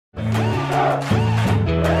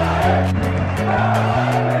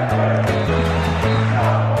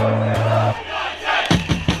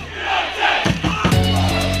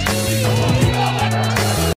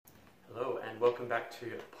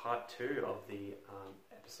the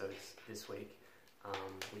episodes this week.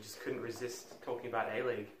 We just couldn't resist talking about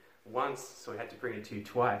A-League once, so we had to bring it to you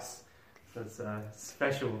twice. So it's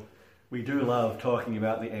special. We do love talking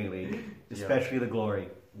about the A-League, especially the Glory.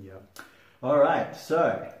 Yeah. All right,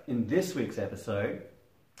 so in this week's episode,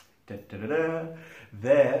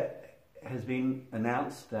 there has been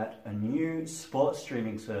announced that a new sports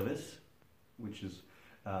streaming service, which is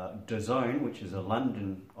DAZN, which is a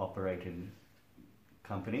London-operated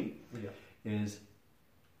company, is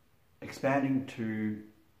expanding to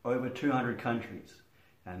over 200 countries.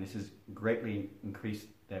 And this has greatly increased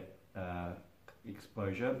their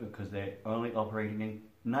exposure because they're only operating in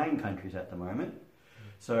 9 countries at the moment.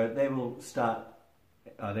 So they will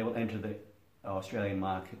enter the Australian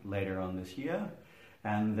market later on this year,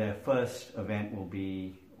 and their first event will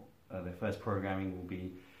be, their first programming will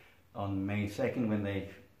be on May 2nd when they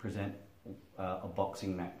present a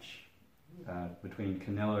boxing match between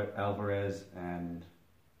Canelo Alvarez and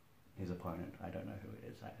his opponent. I don't know who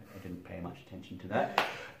it is. I didn't pay much attention to that.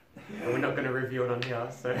 Yeah, we're not going to review it on here,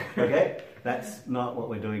 so... Okay, that's not what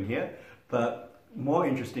we're doing here. But more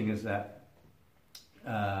interesting is that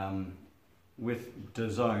with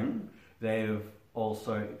DAZN, they've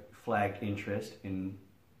also flagged interest in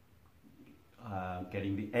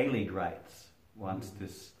getting the A-League rights once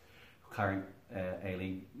this current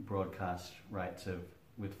A-League broadcast rights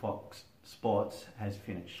with Fox Sports has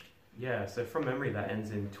finished. Yeah, so from memory that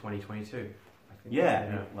ends in 2022. I think.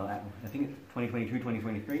 Yeah, well, I think it's 2022,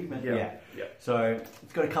 2023, but yeah. Yeah. So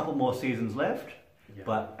it's got a couple more seasons left,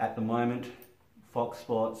 but at the moment, Fox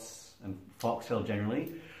Sports and Foxtel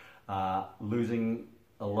generally are losing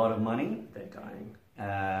a lot of money. They're dying.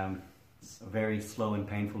 A very slow and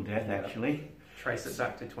painful death, actually. Trace it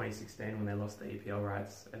back to 2016 when they lost the EPL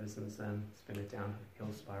rights. Ever since then, it's been a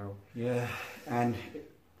downhill spiral. Yeah, and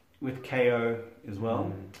with KO as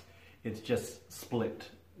well, it's just split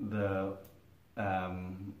the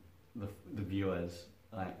viewers.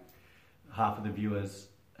 Like half of the viewers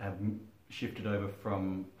have shifted over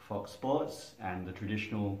from Fox Sports and the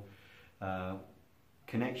traditional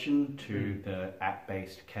connection to the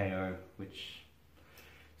app-based KO, which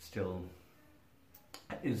still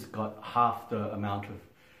is got half the amount of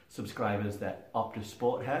subscribers that Optus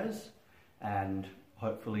Sport has, and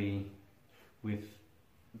hopefully with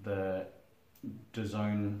the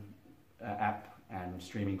DAZN app and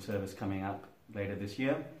streaming service coming up later this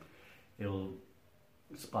year, it'll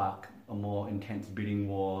spark a more intense bidding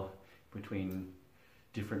war between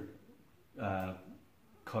different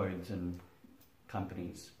codes and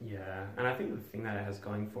companies. Yeah, and I think the thing that it has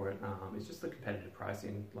going for it is just the competitive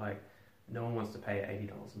pricing. Like, no one wants to pay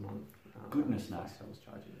 $80 a month. Goodness no. Foxtel's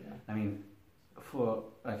charging, yeah. I mean, for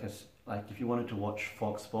like if you wanted to watch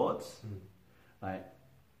Fox Sports, like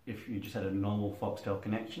if you just had a normal Foxtel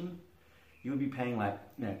connection, you would be paying like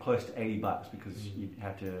close to $80 because you'd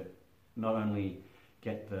have to not only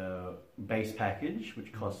get the base package,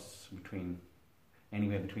 which costs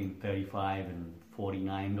anywhere between $35 and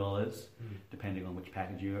 $49, depending on which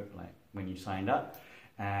package you like when you signed up,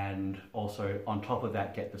 and also on top of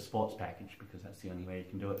that get the sports package because that's the only way you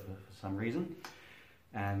can do it for some reason,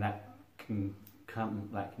 and that can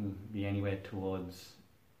be anywhere towards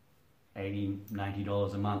 $80,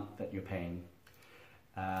 $90 a month that you're paying.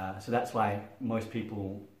 So that's why most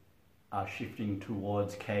people are shifting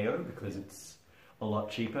towards KO because it's a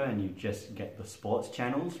lot cheaper and you just get the sports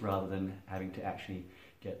channels rather than having to actually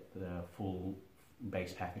get the full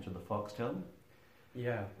base package of the Foxtel.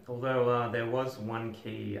 Yeah, although there was one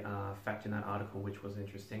key fact in that article which was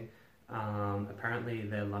interesting. Apparently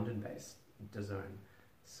they're London-based, DAZN.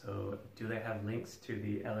 So do they have links to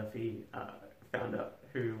the LFE founder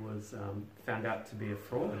who was found out to be a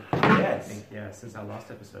fraud? Yes. I think, since our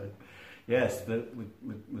last episode. Yes, the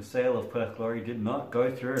sale of Perth Glory did not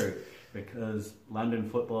go through because London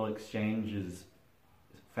Football Exchange's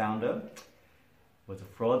founder was a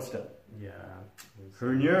fraudster. Yeah.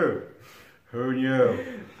 Who knew? Who knew?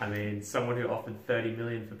 I mean, someone who offered $30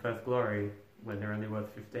 million for Perth Glory when they're only worth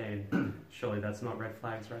 15. Surely that's not red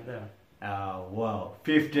flags right there. Oh, well,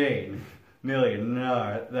 15 million.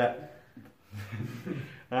 No, that...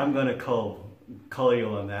 I'm going to call you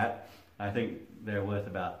on that. I think they're worth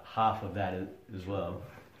about half of that as well.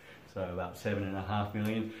 So about 7.5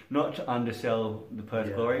 million. Not to undersell the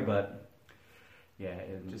Perth Glory, but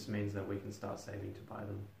it just means that we can start saving to buy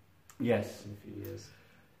them. Yes. In a few years.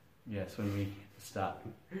 Yes, when we start,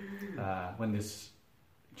 when this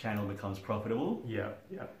channel becomes profitable. Yeah.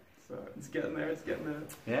 So it's getting there.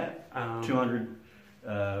 Yeah. 200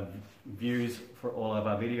 views for all of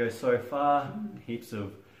our videos so far. Heaps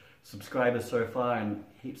of subscribers so far, and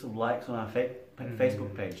heaps of likes on our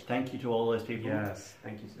Facebook page. Thank you to all those people. Yes,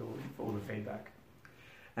 thank you for all the feedback.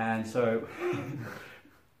 And so,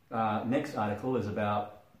 next article is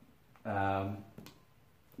about, it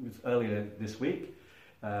was earlier this week,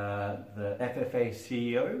 the FFA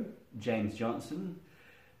CEO, James Johnson,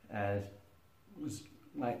 was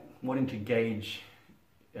wanting to gauge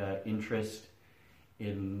interest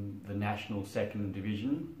in the national second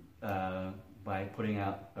division by putting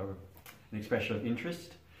out an expression of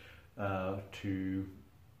interest to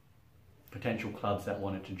potential clubs that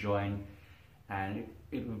wanted to join, and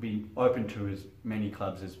it would be open to as many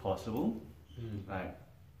clubs as possible, right?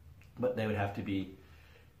 But they would have to be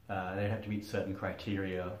they'd have to meet certain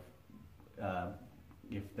criteria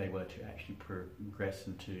if they were to actually progress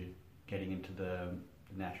into getting into the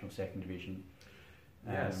national second division.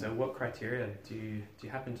 So what criteria do you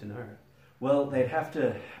happen to know? Well, they'd have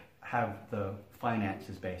to have the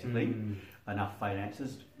finances, basically, enough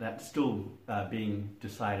finances. That's still being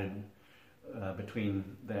decided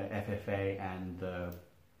between the FFA and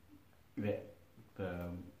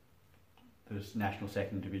this national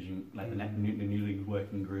second division, like the New League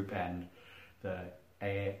Working Group and the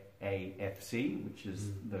AAFC, which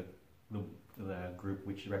is the group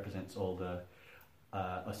which represents all the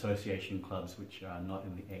association clubs which are not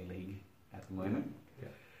in the A-League at the moment.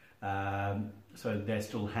 So they're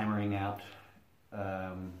still hammering out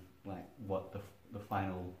what the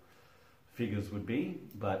final figures would be,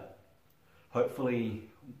 but hopefully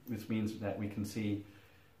this means that we can see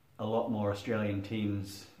a lot more Australian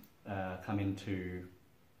teams come into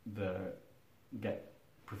get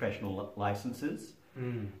professional licenses,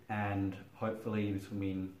 and hopefully this will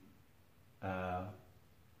mean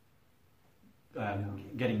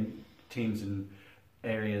getting teams in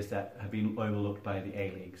areas that have been overlooked by the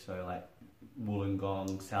A-League, so like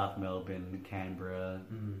Wollongong, South Melbourne, Canberra,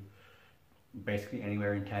 basically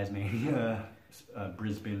anywhere in Tasmania,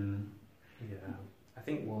 Brisbane. Yeah, I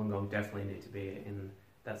think Wollongong definitely need to be in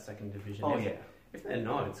that second division. Oh, yeah. If they're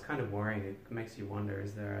not, it's kind of worrying. It makes you wonder,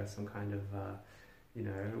 is there some kind of,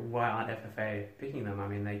 why aren't FFA picking them? I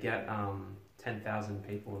mean, they get 10,000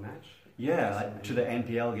 people a match. Yeah, like to the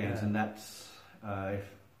NPL games, and that's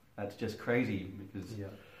just crazy because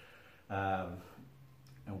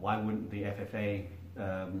and why wouldn't the FFA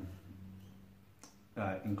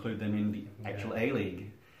include them in the actual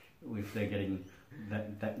A-League if they're getting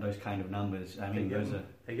those kind of numbers? I mean,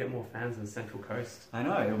 they get more fans than Central Coast. I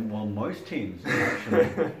know. Well, most teams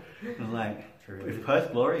actually. True. If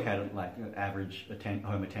Perth Glory had like an average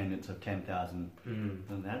home attendance of 10,000,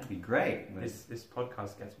 then that'd be great. But this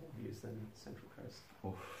podcast gets more views than Central Coast.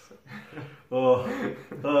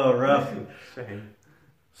 Rough. Shame.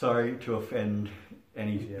 Sorry to offend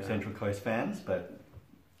any Central Coast fans, but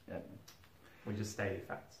we just stated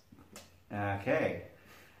facts. Okay.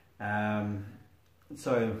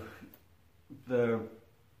 So they're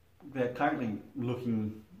currently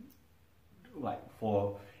looking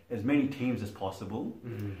for as many teams as possible,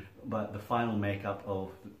 but the final makeup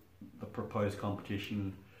of the proposed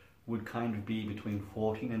competition would kind of be between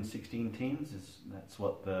 14 and 16 teams. That's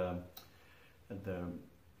what the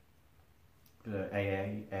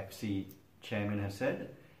AAFC chairman has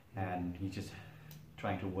said, and he's just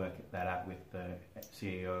trying to work that out with the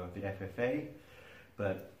CEO of the FFA.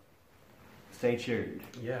 But stay tuned.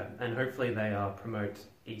 Yeah, and hopefully they promote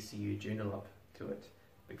ECU Joondalup to it,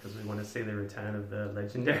 because we want to see the return of the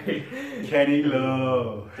legendary Kenny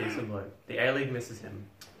Lowe. Decent bloke. The A-League misses him,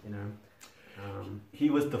 He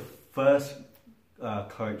was the first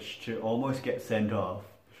coach to almost get sent off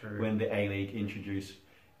when the A-League introduced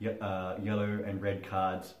yellow and red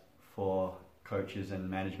cards for coaches and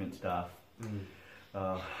management staff.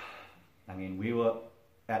 I mean, we were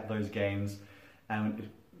at those games, and it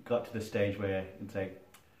got to the stage where it's like,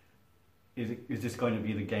 is this going to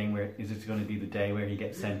be the game where, is this going to be the day where he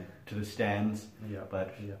gets sent to the stands?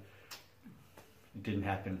 But it didn't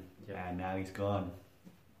happen, and now he's gone.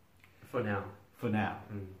 For now,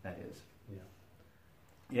 that is.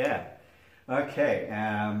 Yeah. Okay.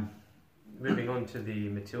 Moving on to the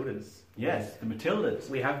Matildas. Yes, the Matildas.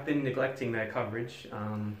 We have been neglecting their coverage.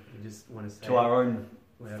 We just want to say, to our own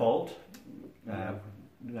fault.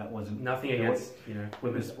 That wasn't nothing against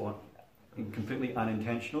women's sport. Completely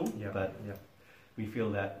unintentional, but we feel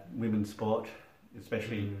that women's sport,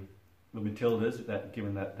 especially the Matildas, that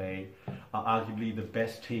given that they are arguably the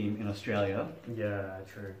best team in Australia. Yeah,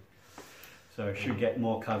 true. So should get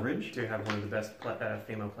more coverage. Do have one of the best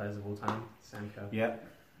female players of all time, Sam Kerr. Yeah,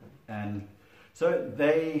 and so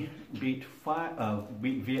they beat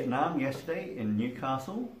Vietnam yesterday in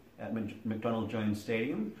Newcastle at McDonald Jones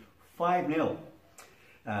Stadium, 5-0,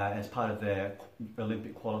 as part of their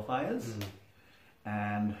Olympic qualifiers.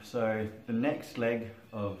 And so the next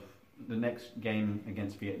game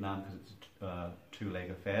against Vietnam, because it's a two-leg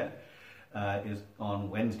affair, is on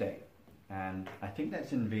Wednesday. And I think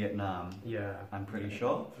that's in Vietnam. Yeah. I'm pretty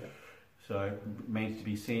sure. Yeah. So remains to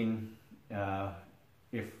be seen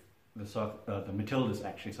if the Matildas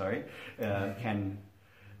actually, can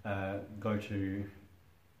go to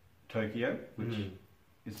Tokyo, which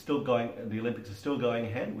is still going. The Olympics are still going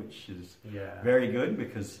ahead, which is very good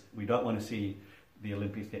because we don't want to see the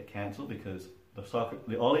Olympics get cancelled because the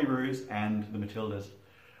Olyroos and the Matildas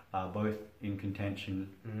are both in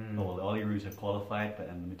contention. Well, the Olyroos have qualified,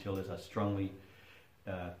 and the Matildas are strongly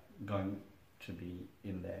going to be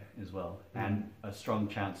in there as well, and a strong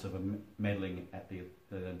chance of medaling at the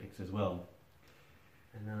Olympics as well.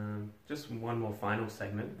 And just one more final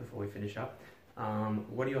segment before we finish up.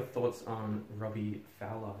 What are your thoughts on Robbie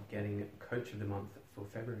Fowler getting Coach of the Month for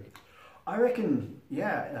February? I reckon,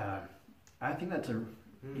 I think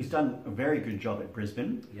he's done a very good job at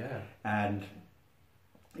Brisbane. Yeah. And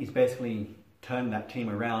he's basically turned that team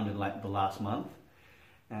around in like the last month.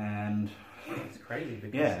 And it's crazy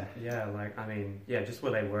because, just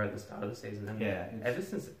where they were at the start of the season. And ever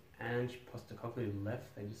since Ange Postecoglou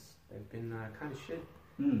left, they've been kind of shit.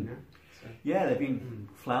 You know? So. Yeah, they've been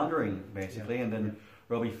floundering basically, and then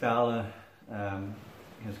Robbie Fowler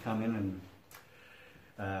has come in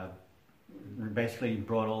and basically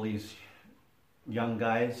brought all these young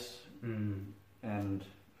guys, and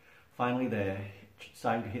finally they're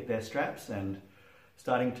starting to hit their straps and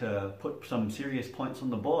starting to put some serious points on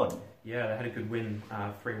the board. Yeah, they had a good win,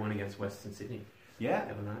 3-1 against Western Sydney. Yeah,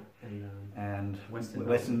 the other night, and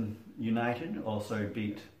Western United also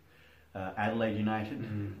beat Adelaide United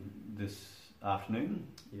this afternoon,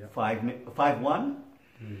 5-1,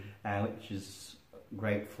 which is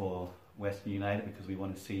great for Western United because we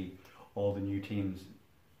want to see all the new teams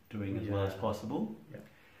doing as well as possible. Yeah.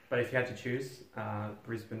 But if you had to choose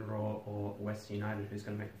Brisbane Roar or Western United, who's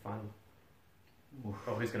going to make the final? Or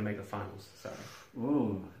who's going to make the finals? Sorry.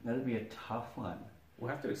 Ooh, that'd be a tough one. We'll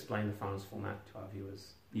have to explain the finals format to our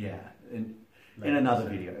viewers. Yeah, in another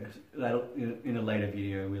video. In a later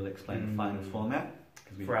video, we'll explain the finals format.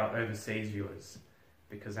 For our overseas viewers,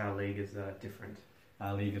 because our league is different.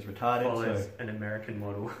 Our league is retarded. Follows an American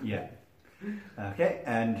model. Yeah. Okay,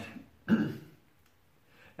 and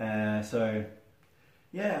I'm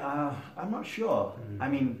not sure. I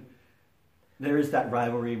mean, there is that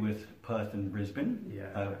rivalry with Perth and Brisbane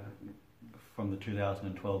from the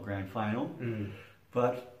 2012 Grand Final,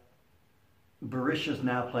 but Barisha's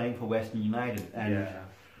now playing for Western United, and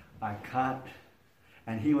I can't.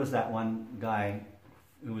 And he was that one guy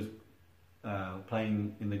who was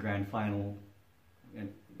playing in the Grand Final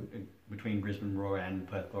between Brisbane Roar and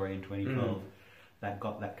Perth Glory in 2012 that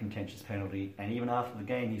got that contentious penalty. And even after the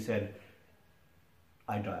game, he said,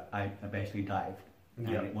 I basically dived, and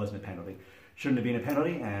it wasn't a penalty. Shouldn't have been a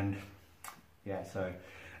penalty, and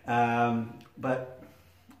but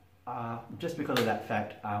just because of that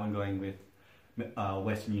fact, I'm going with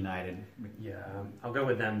Western United. Yeah, I'll go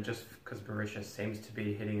with them just because Barisha seems to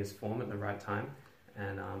be hitting his form at the right time,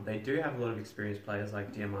 and they do have a lot of experienced players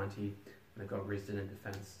like Diamanti, and they've got Risdon in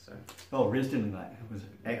defence. So. Risdon was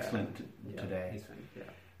excellent today. He's fine,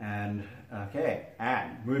 And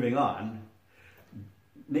and moving on,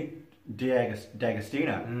 Nick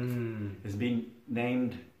D'Agostino has been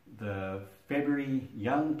named the February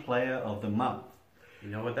Young Player of the Month. You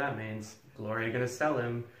know what that means? Glory are going to sell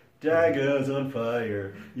him. Daggers on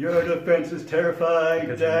fire. Your defense is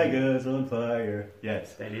terrified. Daggers on fire.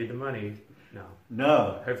 Yes. They need the money.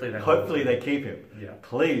 No. Hopefully they keep him. Yeah.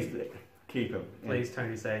 Please keep him. Please,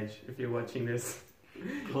 Tony Sage, if you're watching this.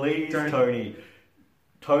 Please, Tony.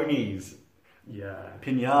 Tony's. Yeah.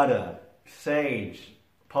 Pinata. Sage.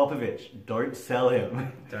 Popovich. Don't sell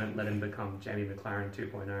him. Don't let him become Jamie McLaren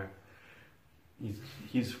 2.0.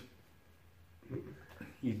 He's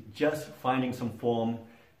just finding some form,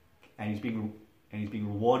 and he's being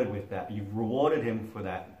rewarded with that. You've rewarded him for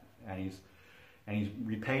that, and he's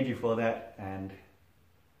repaid you for that. And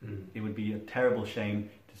it would be a terrible shame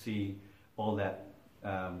to see all that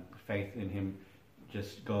faith in him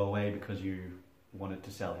just go away because you wanted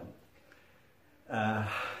to sell him.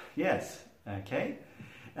 Yes. Okay.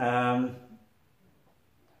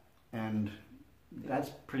 And that's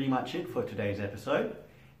pretty much it for today's episode,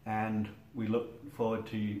 and we look forward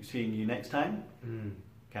to seeing you next time.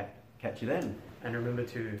 Catch you then. And remember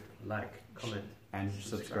to like, comment, and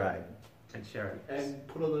subscribe. And share it. And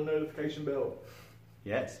put on the notification bell.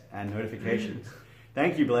 Yes, and notifications.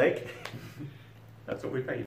 Thank you, Blake. That's what we pay you